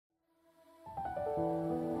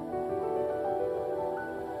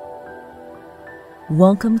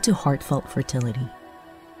Welcome to Heartfelt Fertility.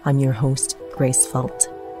 I'm your host, Grace Felt,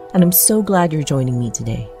 and I'm so glad you're joining me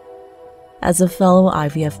today. As a fellow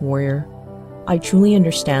IVF warrior, I truly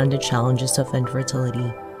understand the challenges of infertility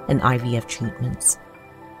and IVF treatments.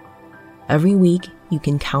 Every week, you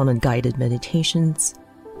can count on guided meditations,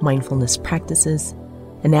 mindfulness practices,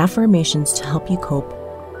 and affirmations to help you cope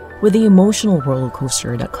with the emotional roller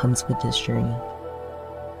coaster that comes with this journey.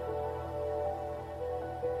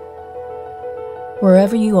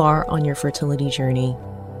 Wherever you are on your fertility journey,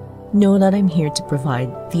 know that I'm here to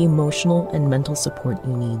provide the emotional and mental support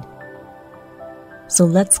you need. So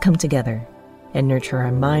let's come together and nurture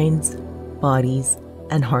our minds, bodies,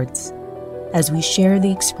 and hearts as we share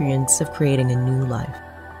the experience of creating a new life.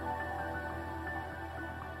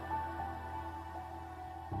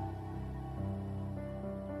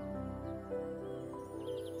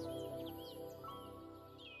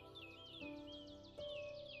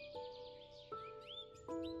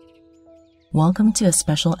 Welcome to a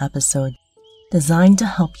special episode designed to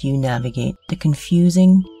help you navigate the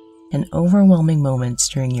confusing and overwhelming moments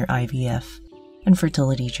during your IVF and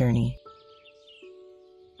fertility journey.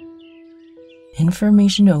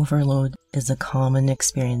 Information overload is a common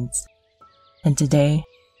experience, and today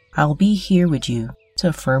I'll be here with you to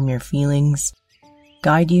affirm your feelings,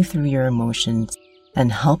 guide you through your emotions,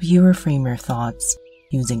 and help you reframe your thoughts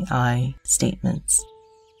using I statements.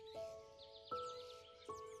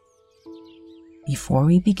 Before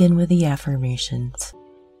we begin with the affirmations,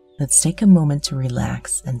 let's take a moment to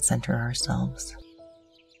relax and center ourselves.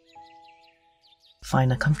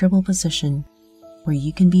 Find a comfortable position where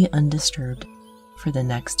you can be undisturbed for the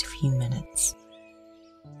next few minutes.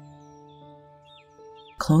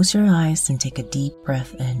 Close your eyes and take a deep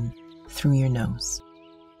breath in through your nose,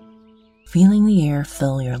 feeling the air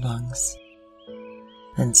fill your lungs.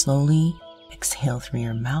 Then slowly exhale through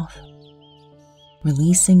your mouth,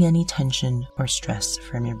 releasing any tension or stress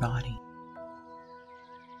from your body.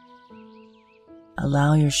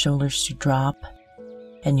 Allow your shoulders to drop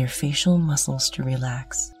and your facial muscles to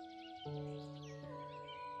relax.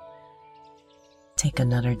 Take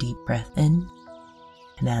another deep breath in,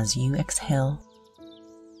 and as you exhale,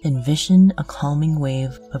 envision a calming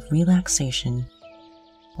wave of relaxation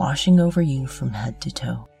washing over you from head to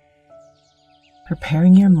toe,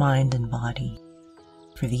 preparing your mind and body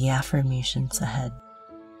for the affirmations ahead.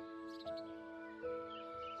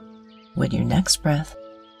 With your next breath,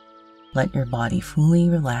 let your body fully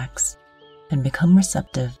relax and become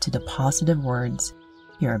receptive to the positive words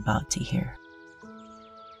you're about to hear.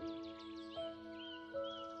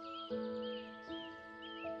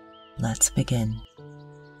 Let's begin.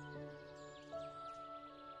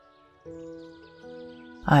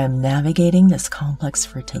 I am navigating this complex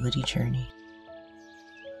fertility journey,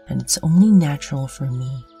 and it's only natural for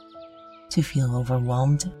me to feel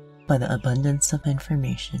overwhelmed by the abundance of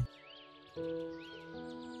information.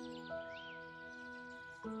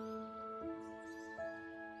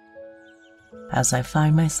 As I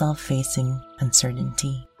find myself facing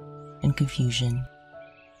uncertainty and confusion,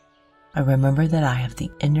 I remember that I have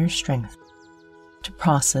the inner strength to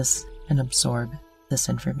process and absorb this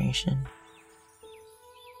information.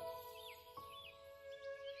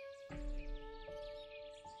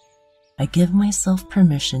 I give myself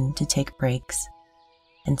permission to take breaks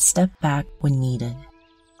and step back when needed.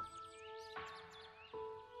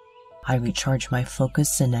 I recharge my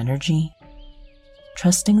focus and energy,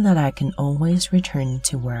 trusting that I can always return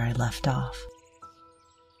to where I left off.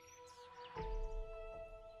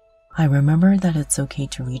 I remember that it's okay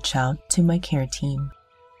to reach out to my care team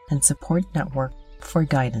and support network for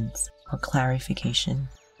guidance or clarification.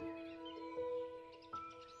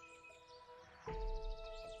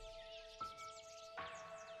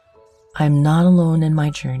 I'm not alone in my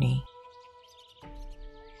journey.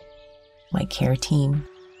 My care team,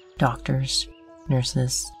 doctors,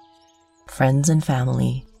 nurses, friends, and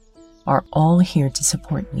family are all here to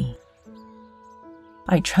support me.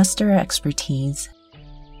 I trust their expertise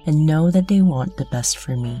and know that they want the best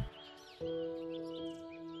for me.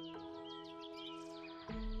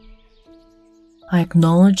 I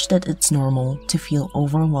acknowledge that it's normal to feel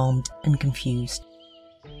overwhelmed and confused,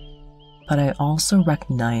 but I also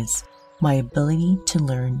recognize my ability to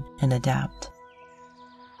learn and adapt.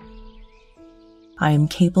 I am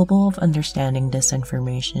capable of understanding this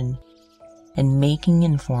information and making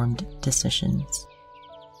informed decisions.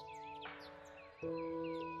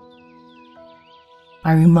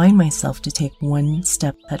 I remind myself to take one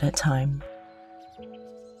step at a time.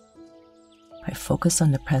 I focus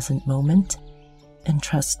on the present moment and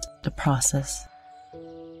trust the process,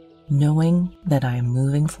 knowing that I am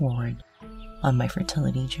moving forward on my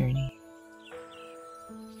fertility journey.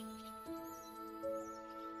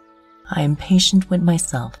 I am patient with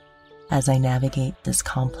myself as I navigate this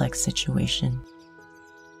complex situation.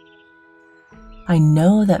 I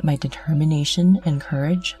know that my determination and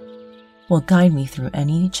courage will guide me through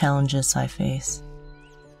any challenges I face.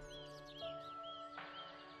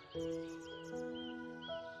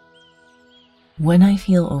 When I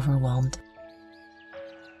feel overwhelmed,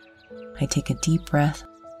 I take a deep breath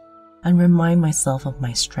and remind myself of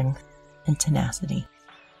my strength and tenacity.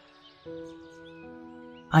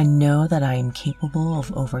 I know that I am capable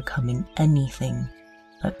of overcoming anything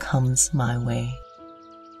that comes my way.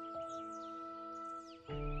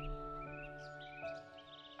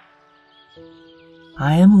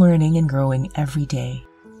 I am learning and growing every day,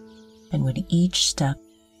 and with each step,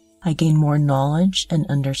 I gain more knowledge and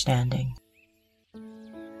understanding.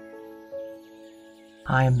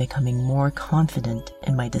 I am becoming more confident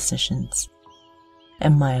in my decisions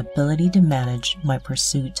and my ability to manage my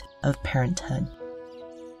pursuit of parenthood.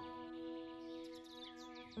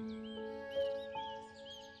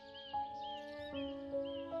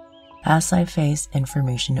 As I face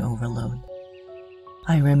information overload,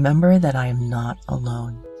 I remember that I am not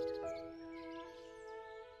alone.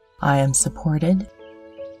 I am supported,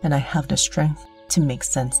 and I have the strength to make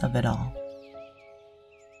sense of it all.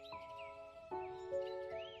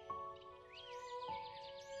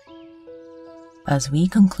 As we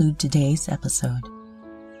conclude today's episode,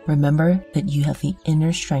 remember that you have the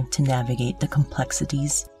inner strength to navigate the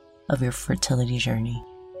complexities of your fertility journey.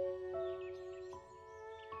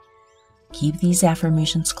 Keep these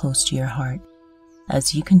affirmations close to your heart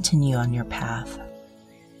as you continue on your path.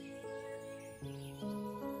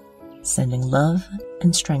 Sending love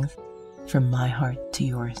and strength from my heart to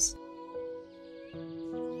yours.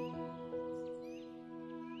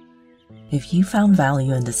 If you found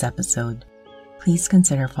value in this episode, please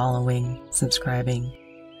consider following, subscribing,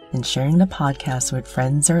 and sharing the podcast with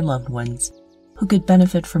friends or loved ones who could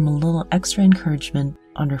benefit from a little extra encouragement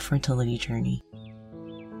on their fertility journey.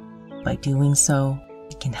 By doing so,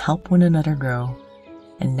 we can help one another grow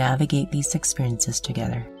and navigate these experiences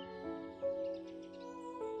together.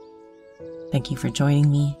 Thank you for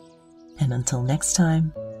joining me, and until next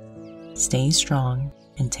time, stay strong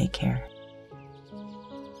and take care.